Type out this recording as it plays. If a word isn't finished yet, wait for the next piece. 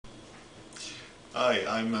Hi,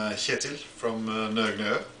 I'm Kjetil from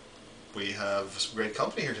Nøgne-o. We have some great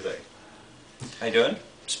company here today. How you doing?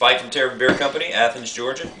 Spike from Terrapin Beer Company, Athens,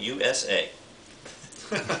 Georgia, USA.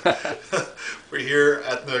 We're here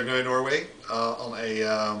at Nøgne, Norway on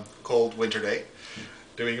a cold winter day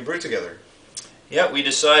doing a brew together. Yeah, we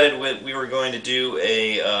decided we were going to do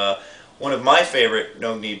a one of my favorite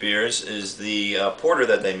Nøgne beers is the porter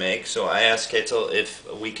that they make. So I asked Kjetil if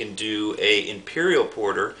we can do a imperial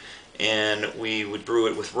porter, and we would brew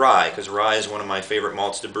it with rye, because rye is one of my favorite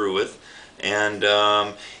malts to brew with. And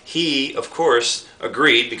he, of course,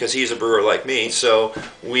 agreed, because he's a brewer like me. So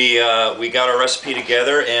we got our recipe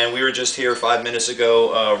together, and we were just here 5 minutes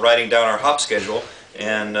ago writing down our hop schedule.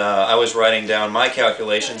 And I was writing down my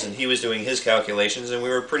calculations, and he was doing his calculations, and we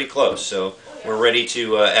were pretty close. So we're ready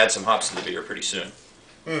to add some hops to the beer pretty soon.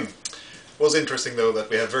 It was interesting, though, that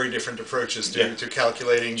we have very different approaches to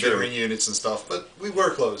calculating bittering units and stuff, but we were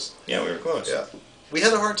close. Yeah, we were close. Yeah. We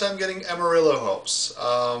had a hard time getting Amarillo hops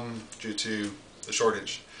due to the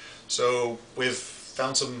shortage. So we've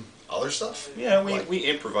found some other stuff. Yeah, we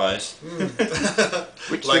improvised.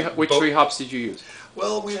 Which three hops did you use?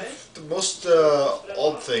 Well, the most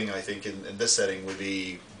odd thing, I think, in this setting would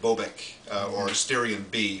be Bobek or Styrian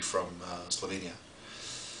B from Slovenia.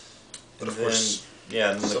 But of course,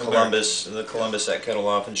 yeah, and the Columbus at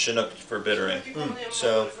Kettleoff, and Chinook for bittering.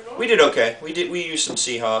 So we did okay. We used some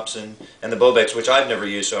C hops and the Bobeks, which I've never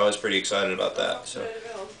used, so I was pretty excited about that. So,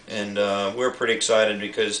 and we're pretty excited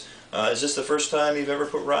because is this the first time you've ever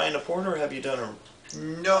put rye in a porter, or have you done a?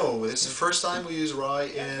 No, it's the first time we use rye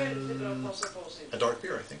in a dark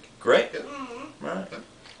beer, I think. Great. Yeah. Right. Yeah.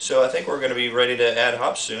 So I think we're going to be ready to add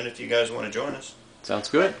hops soon if you guys want to join us. Sounds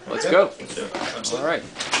good. Let's go. Let's do it. Absolutely. All right.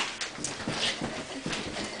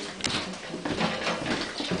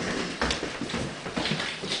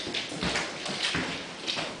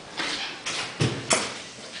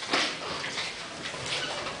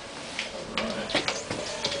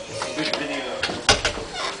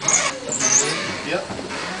 Yep.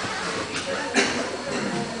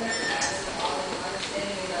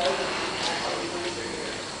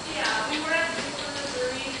 We were at a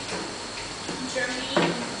brewery in Germany,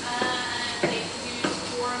 and they produce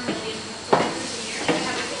 4 million liters a year. They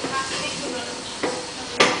have a capacity to run a year.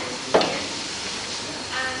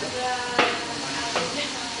 And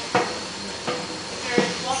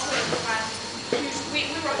there's lots of capacity. We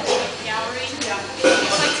were at the gallery.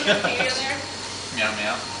 People like to get beer there. Meow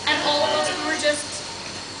meow. And all of us were just...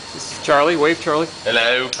 This is Charlie. Wave, Charlie.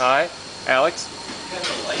 Hello. Hi. Alex.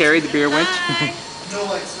 Carrie, the beer wench. Hi. No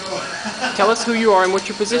lights, no. Tell us who you are and what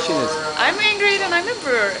your position is. I'm Ingrid and I'm a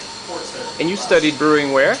brewer And you studied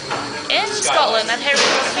brewing where? in Scotland at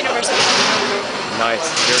Terrapin University. Nice.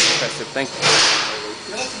 Very impressive. Thank you.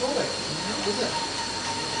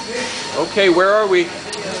 Okay, where are we?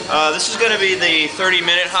 This is going to be the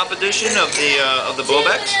 30-minute hop edition of the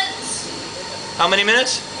Bobeks. How many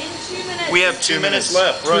minutes? In 2 minutes. We have 2 minutes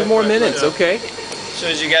left. Two more minutes. Okay. So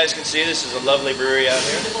as you guys can see, this is a lovely brewery out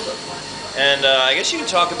here. And I guess you can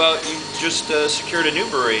talk about, you just secured a new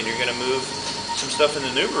brewery and you're going to move some stuff in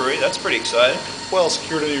the new brewery. That's pretty exciting. Well,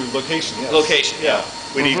 secured a new location, yes. Location, yeah.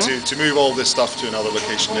 We need to move all this stuff to another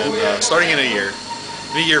location, and starting in a year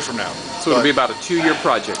from now. So it'll be about a 2-year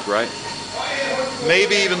project, right?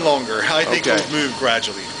 Maybe even longer. I think Okay. we'll move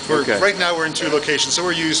gradually. Okay. Right now we're in 2 locations, so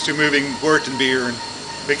we're used to moving wort and beer, and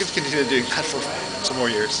we can continue doing that for some more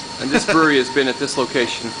years. And this brewery has been at this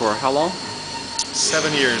location for how long?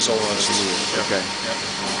 7 years almost. Okay.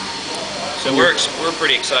 So we're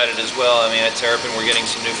pretty excited as well. I mean, at Terrapin we're getting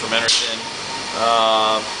some new fermenters in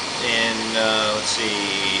let's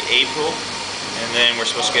see, April, and then we're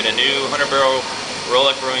supposed to get a new 100-barrel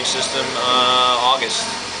Rolex brewing system August.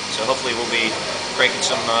 So hopefully we'll be cranking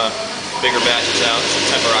some bigger batches out in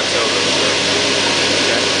September, October.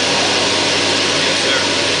 Okay. Yes, sir.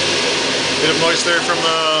 Bit of noise there from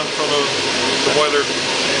the boiler.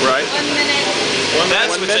 Right. 1 minute.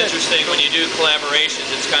 That's one what's minute. interesting when you do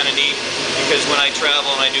collaborations. It's kind of neat because when I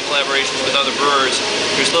travel and I do collaborations with other brewers,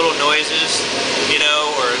 there's little noises, you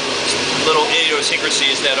know, or little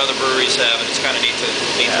idiosyncrasies that other breweries have, and it's kind of neat to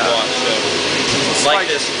watch. So,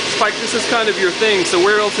 like this. Spike, this is kind of your thing. So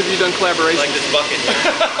where else have you done collaborations? Like this bucket.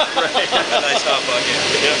 Right. A nice hot bucket.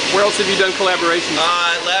 Yeah. Where else have you done collaborations?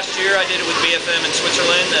 Last year I did it with BFM in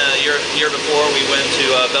Switzerland. Year before we went to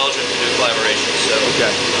Belgium to do collaborations. So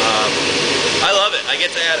Okay. I love it. I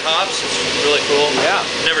get to add hops. It's really cool. Yeah.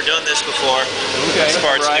 Never done this before. Okay. This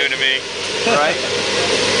part's Right. new to me. Right.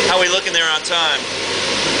 How are we looking there on time?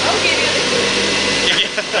 Okay, good.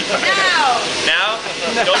 Now! Now?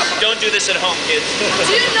 Don't do this at home, kids.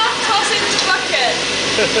 Do not toss in the bucket!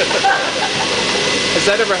 Has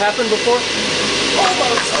that ever happened before?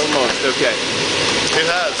 Almost. Almost, okay. It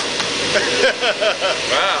has.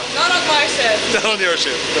 Wow. Not on my ship. Not on your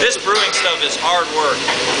ship. This brewing stuff is hard work.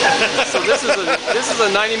 So this is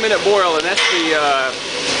a 90-minute boil, and that's the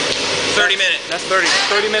 30 minutes. that's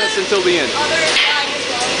 30 minutes until the end. Other bag as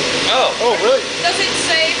well. Oh. Oh, really? Does it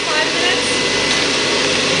say 5 minutes?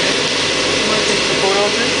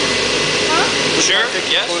 Huh? Sure?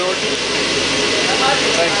 Yes?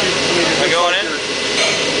 Thank you. Am I going in?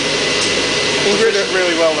 Ingrid,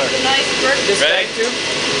 Really well there. The nice bird. this Ready? bag too?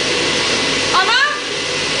 Anna?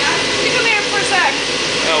 Yeah? You come here for a sec.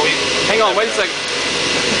 Oh, we. Hang on, wait a second.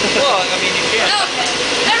 Well, I mean, you can't. Okay.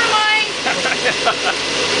 Never mind.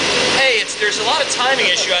 Hey, there's a lot of timing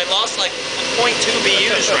issue. I lost like 0.2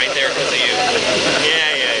 BUs right there because of you.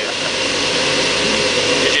 Yeah.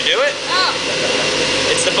 Did you do it? Oh.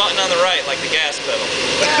 It's the button on the right, like the gas pedal.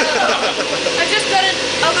 I just got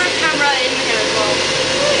another camera in here as well.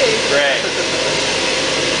 Great.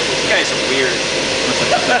 You guys are weird.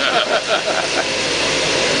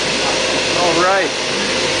 All right.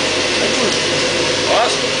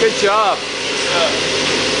 Awesome. Good job.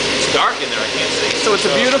 It's dark in there. I can't see. So it's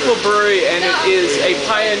a beautiful brewery, and it is a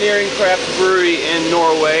pioneering craft brewery in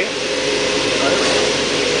Norway.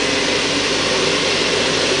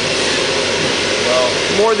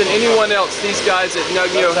 More than anyone else, these guys at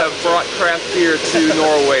Nøgne-o have brought craft beer to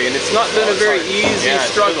Norway, and it's not been a very easy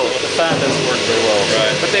struggle. The fan doesn't work very well.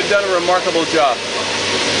 Right. But they've done a remarkable job.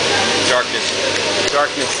 Darkness.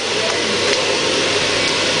 Darkness.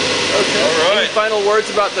 Okay. All right. Any final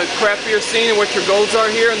words about the craft beer scene and what your goals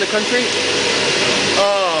are here in the country?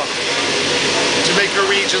 To make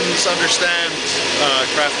Norwegians understand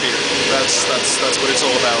craft beer. That's what it's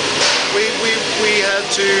all about. We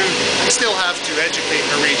still have to educate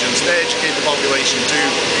Norwegians, to educate the population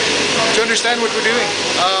to understand what we're doing.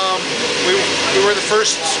 We were the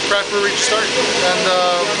first craft brewery to start, and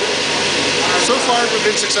so far we've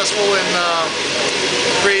been successful in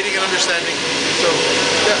creating an understanding. So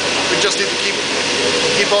yeah, we just need to keep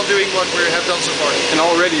on doing what we have done so far. And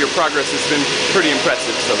already your progress has been pretty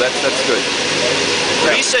impressive, so that's good.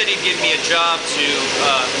 Well, he said he'd give me a job to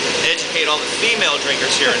educate all the female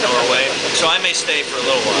drinkers here in Norway, so I may stay for a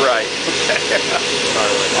little while. Right.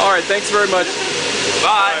 All right, thanks very much.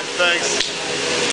 Bye. Thanks.